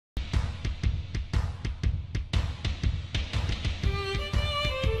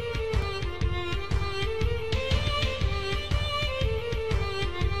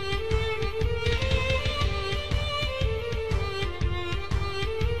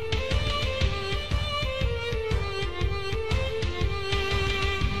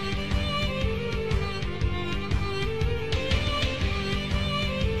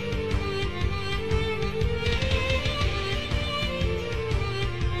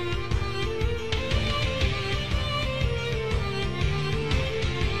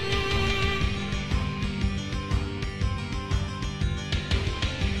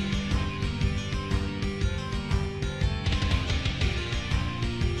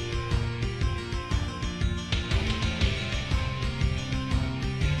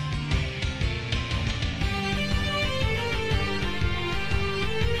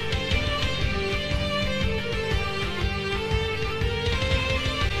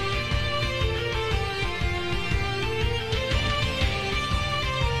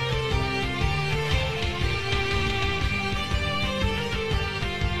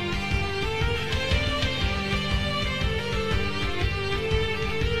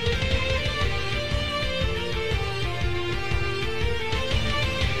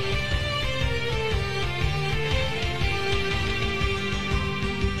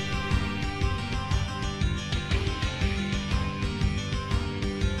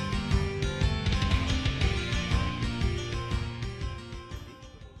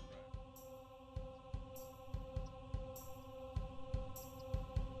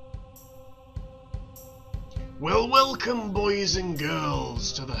Well, welcome boys and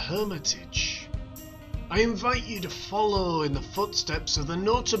girls to the Hermitage. I invite you to follow in the footsteps of the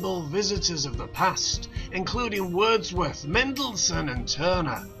notable visitors of the past, including Wordsworth, Mendelssohn and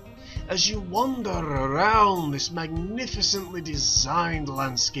Turner, as you wander around this magnificently designed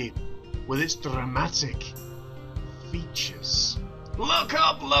landscape with its dramatic features. Look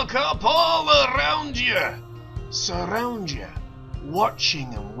up, all around you! Surround you,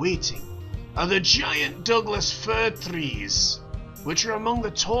 watching and waiting, are the giant Douglas fir trees, which are among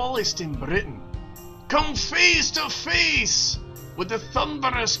the tallest in Britain. Come face to face with the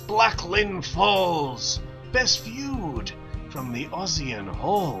thunderous Black Lynn Falls, best viewed from the Ossian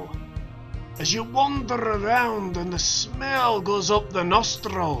Hall. As you wander around and the smell goes up the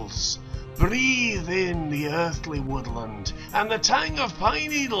nostrils, breathe in the earthly woodland and the tang of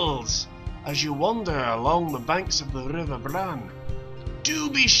pine needles as you wander along the banks of the River Bran.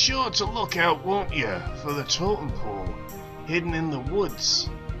 Do be sure to look out, won't you, for the totem pole hidden in the woods,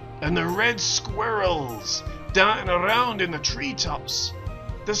 and the red squirrels darting around in the treetops.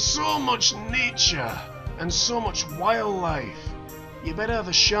 There's so much nature and so much wildlife. You better have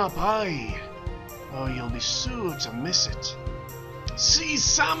a sharp eye, or you'll be sure to miss it. See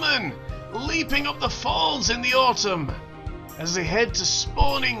salmon leaping up the falls in the autumn as they head to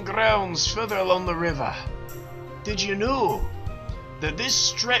spawning grounds further along the river. Did you know that this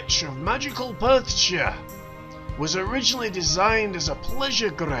stretch of magical Perthshire was originally designed as a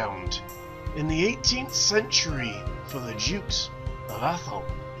pleasure ground in the 18th century for the Dukes of Atholl?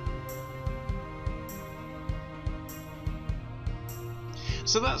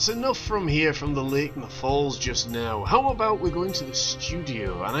 So that's enough from here from the lake and the falls just now. How about we go into the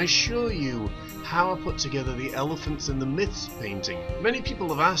studio and I show you how I put together the elephants and the myths painting. Many people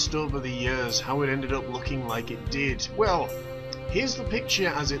have asked over the years how it ended up looking like it did. Well, here's the picture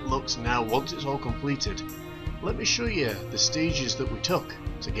as it looks now once it's all completed. Let me show you the stages that we took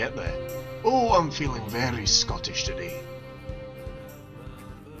to get there. Oh, I'm feeling very Scottish today.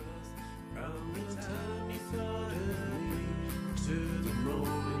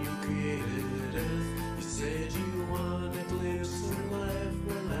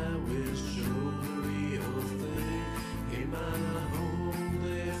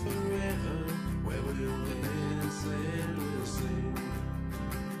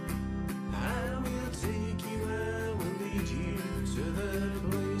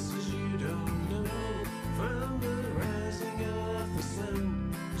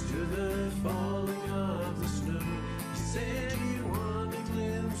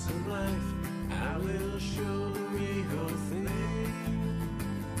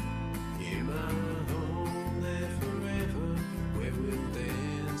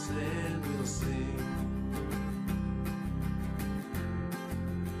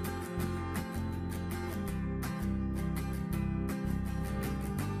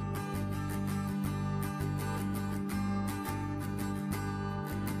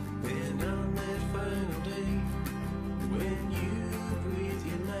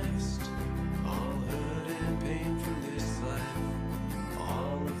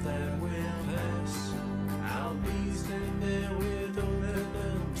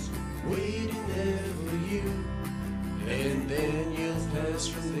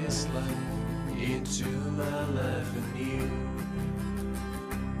 From this life into my life anew.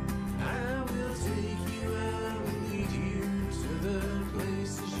 I will take you, I will lead you to the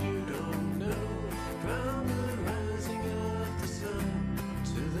places you don't know, from the rising of the sun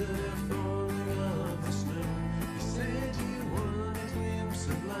to the falling of the snow. You said you want a glimpse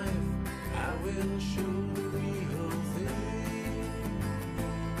of life, I will show the real thing.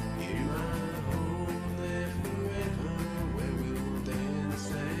 In my home there forever, where we'll dance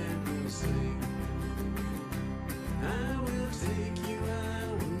and we'll sing. I will take you, I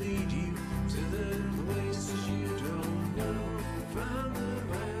will lead you to the places you don't know, from the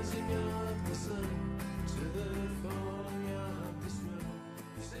rising of the sun to the falling of the snow.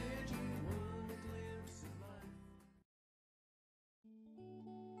 You said you want a glimpse of life.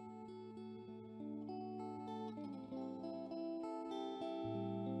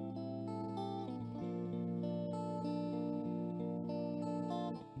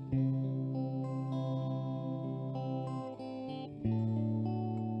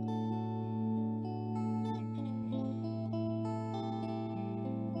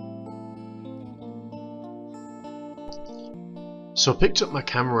 So I picked up my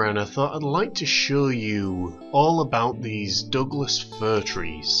camera and I thought I'd like to show you all about these Douglas fir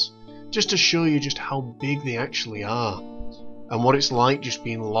trees, just to show you just how big they actually are and what it's like just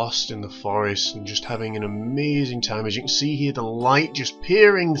being lost in the forest and just having an amazing time. As you can see here, the light just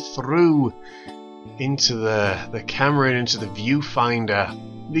peering through into the camera and into the viewfinder.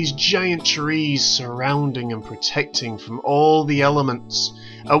 These giant trees surrounding and protecting from all the elements.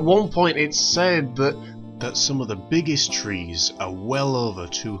 At one point it's said that some of the biggest trees are well over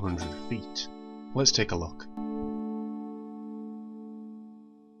 200 feet. Let's take a look.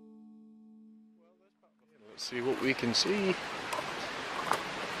 Let's see what we can see.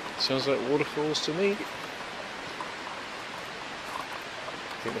 Sounds like waterfalls to me.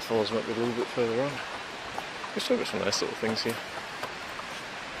 I think the falls might be a little bit further on. We've still got some nice little things here.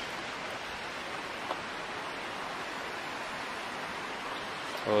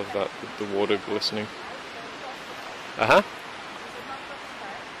 I love that, with the water glistening. Uh-huh.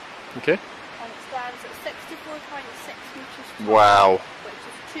 Okay. And it stands at 64.6 meters tall. Wow.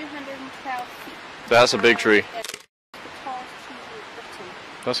 Which is 212 feet. That's a big tree. It's the tallest tree in Britain.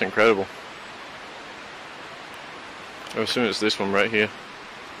 That's incredible. I assume it's this one right here.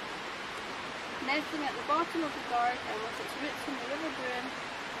 Nesting at the bottom of the gorge and with its roots in the river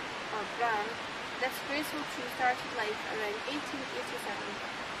Bran, this graceful tree started life around 1887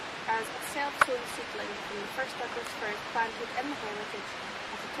 as a self-sown seedling from the first Douglas firs planted in the Hermitage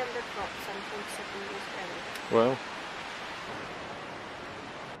as a timber plot some 27 years earlier. Wow.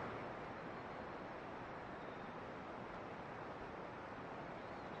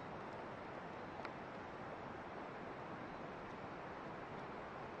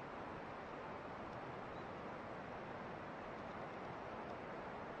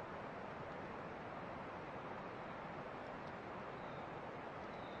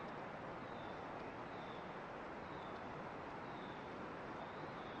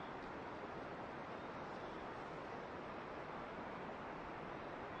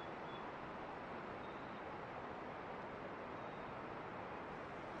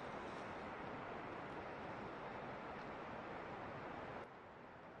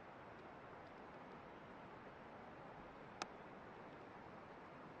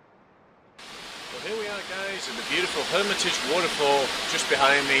 Well, here we are, guys, in the beautiful Hermitage waterfall just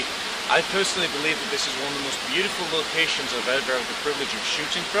behind me. I personally believe that this is one of the most beautiful locations I've ever had the privilege of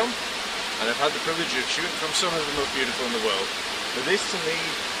shooting from, and I've had the privilege of shooting from some of the most beautiful in the world. But this to me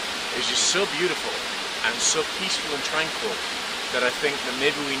is just so beautiful and so peaceful and tranquil that I think that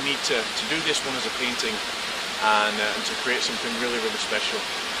maybe we need to do this one as a painting and to create something really, really special.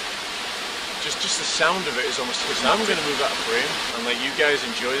 Just the sound of it is almost hypnotic. So I'm going to move out of frame and let you guys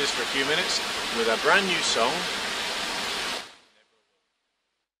enjoy this for a few minutes with a brand new song.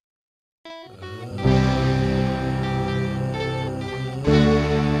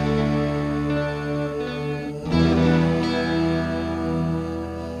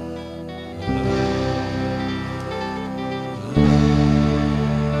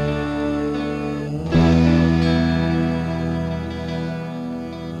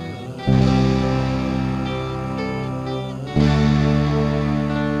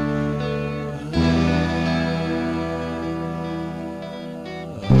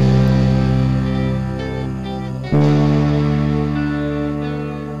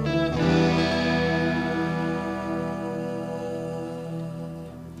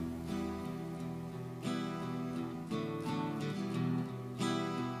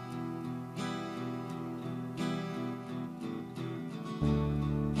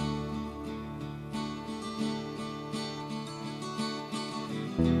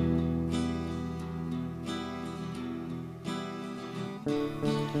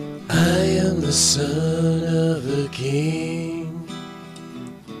 I am the son of a king,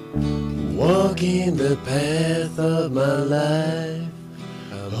 walking the path of my life.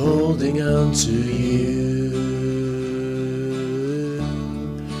 I'm holding on to you.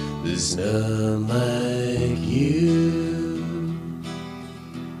 There's none like you.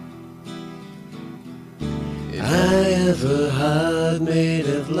 I have a heart made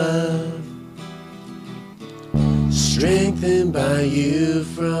of love, strengthened by you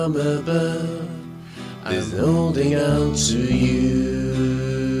from above. I'm holding on to you.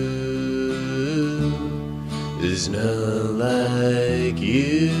 There's none like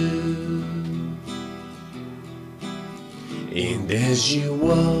you. And as you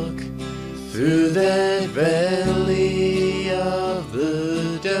walk through that valley of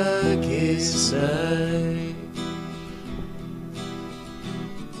the darkest night,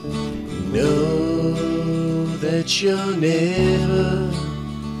 know that you're never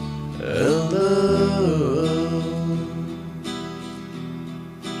alone,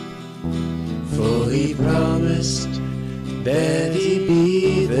 for he promised that he'd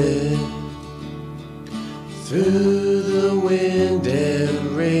be there through the wind and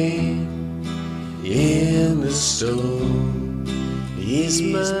rain, in the storm. He's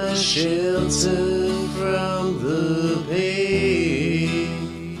my shelter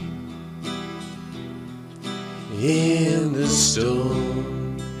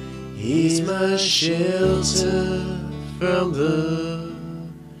storm. He's my shelter from the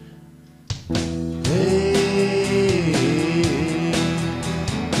pain.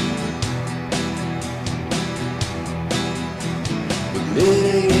 We're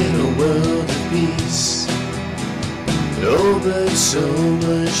living in a world of peace, oh, but so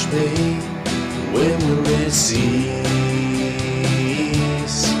much pain. When will it cease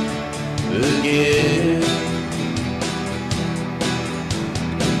again?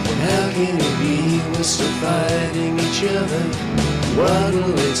 How can it be we're still fighting each other? What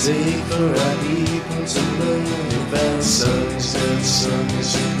will it take for our people to learn? If our songs and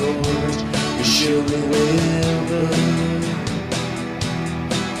songs and chords, we surely will learn.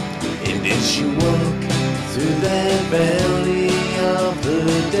 And as you walk through that valley of the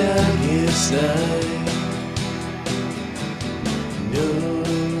darkest night, know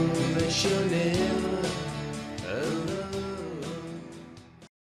that you're never alone.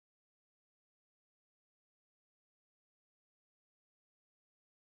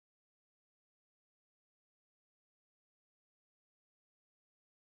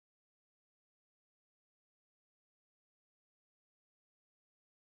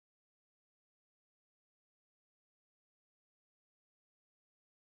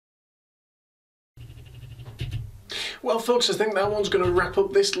 Well folks, I think that one's going to wrap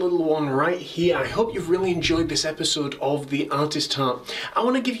up this little one right here. I hope you've really enjoyed this episode of The Artist Heart. I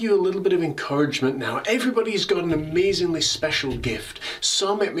want to give you a little bit of encouragement now. Everybody's got an amazingly special gift.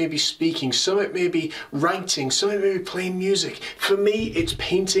 Some it may be speaking, some it may be writing, some it may be playing music. For me, it's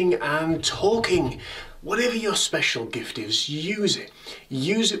painting and talking. Whatever your special gift is, use it.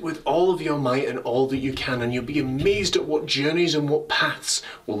 Use it with all of your might and all that you can, and you'll be amazed at what journeys and what paths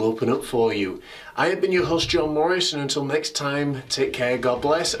will open up for you. I have been your host, John Morris, and until next time, take care, God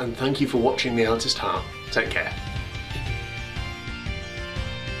bless, and thank you for watching The Artist Heart. Take care.